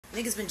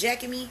Niggas been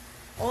jacking me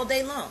all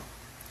day long.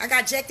 I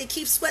got jacked at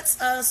Keith Sweat's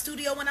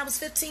studio when I was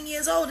 15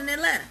 years old in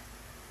Atlanta.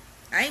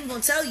 I ain't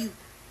gonna tell you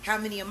how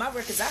many of my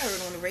records I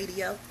heard on the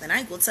radio, and I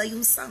ain't gonna tell you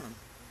who sung them.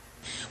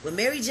 When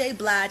Mary J.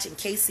 Blige and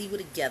KC were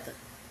together,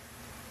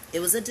 it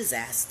was a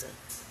disaster.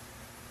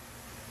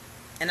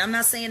 And I'm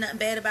not saying nothing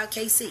bad about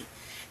KC.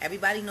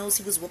 Everybody knows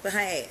he was whooping her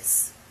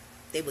ass.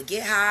 They would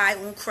get high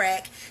on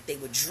crack. They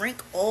would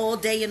drink all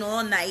day and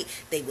all night.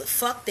 They would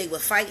fuck, they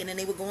would fight, and then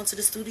they would go into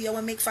the studio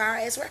and make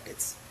fire-ass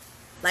records.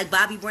 Like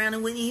Bobby Brown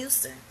and Whitney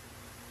Houston.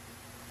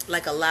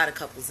 Like a lot of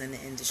couples in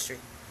the industry.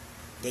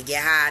 They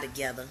get high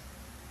together.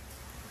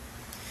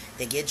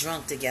 They get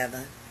drunk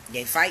together.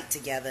 They fight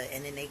together,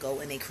 and then they go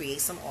and they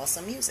create some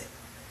awesome music.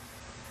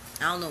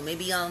 I don't know,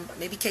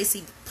 maybe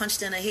Casey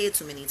punched in her head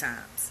too many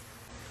times.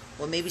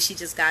 Or maybe she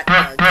just got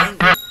gang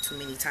raped too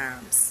many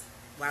times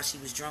while she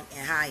was drunk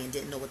and high and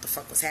didn't know what the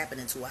fuck was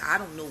happening to her. I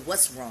don't know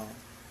what's wrong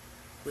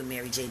with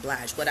Mary J.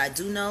 Blige. What I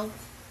do know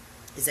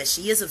is that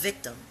she is a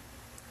victim,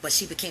 but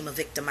she became a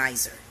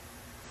victimizer.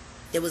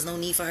 There was no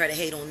need for her to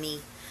hate on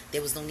me.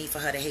 There was no need for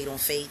her to hate on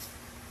Faith.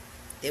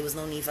 There was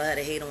no need for her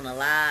to hate on a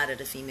lot of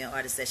the female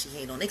artists that she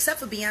hate on, except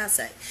for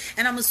Beyonce.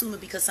 And I'm assuming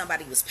because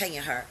somebody was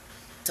paying her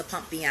to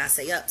pump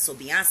Beyonce up so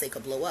Beyonce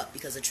could blow up.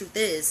 Because the truth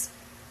is,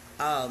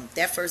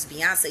 that first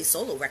Beyonce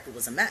solo record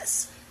was a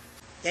mess.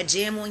 That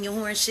Jam on Your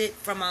Horn shit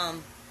from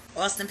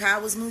Austin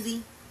Powers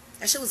movie,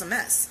 that shit was a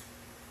mess.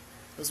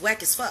 It was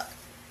whack as fuck.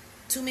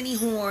 Too many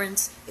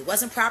horns. It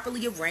wasn't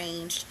properly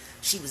arranged.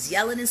 She was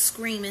yelling and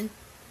screaming,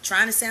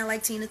 trying to sound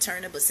like Tina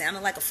Turner, but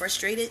sounding like a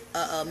frustrated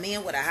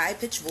man with a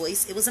high-pitched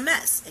voice. It was a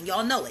mess, and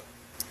y'all know it.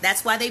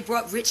 That's why they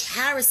brought Rich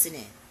Harrison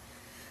in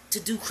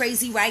to do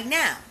Crazy Right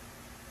Now.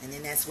 And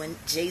then that's when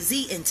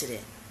Jay-Z entered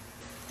in.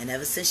 And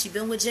ever since she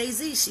been with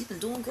Jay-Z, she's been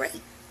doing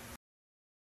great.